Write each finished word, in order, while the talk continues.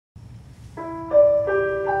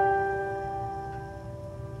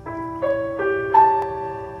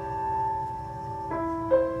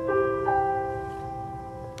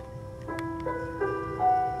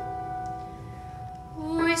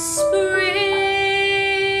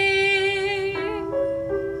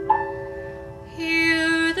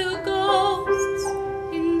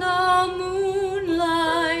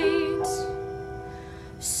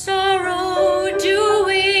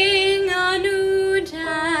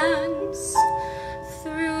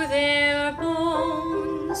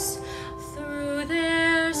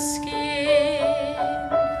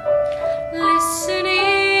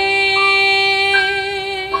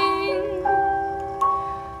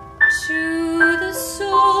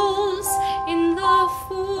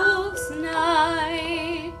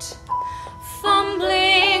night,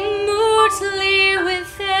 fumbling moodily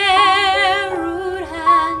with their rude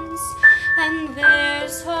hands, and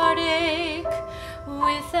there's heartache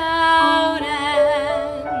without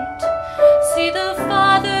end. See the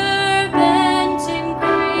father bent in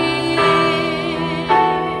grief,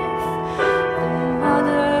 the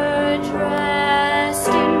mother dressed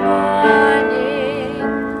in mourning,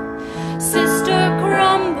 sister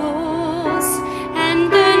grumbles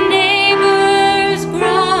and the neighbors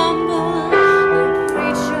grumble, the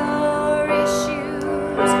preacher issues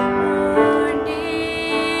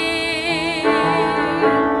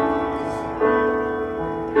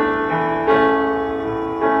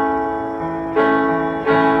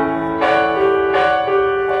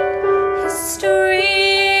history.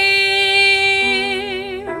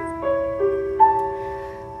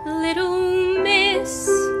 Little miss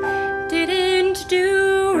didn't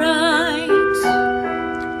do right,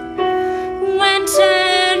 went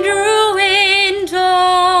and ruined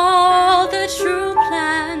all the true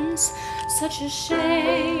plans. Such a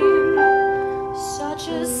shame, such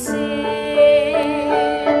a sin.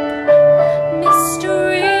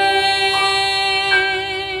 Mystery.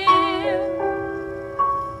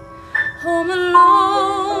 Home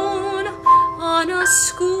alone on a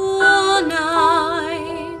school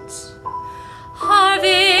night,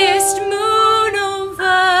 harvest moon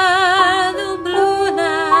over the blue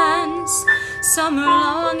lands, summer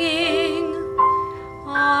longing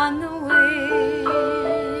on the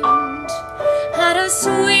wind. Had a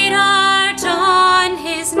sweetheart on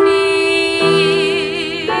his knees,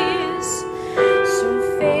 so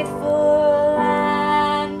faithful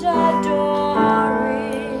and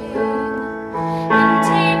adoring, and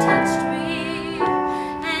he touched me,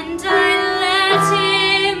 and I let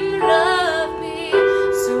him love me.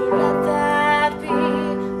 So let that be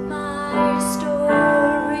my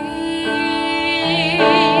story.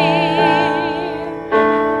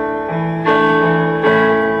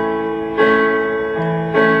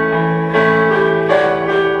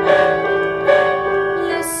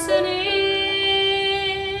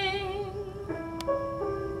 Listening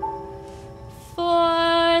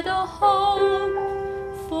for the hope,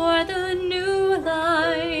 for the new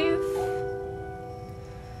life,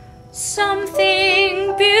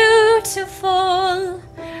 something beautiful,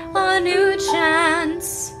 a new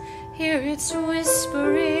chance. Hear its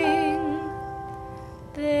whispering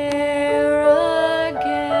there.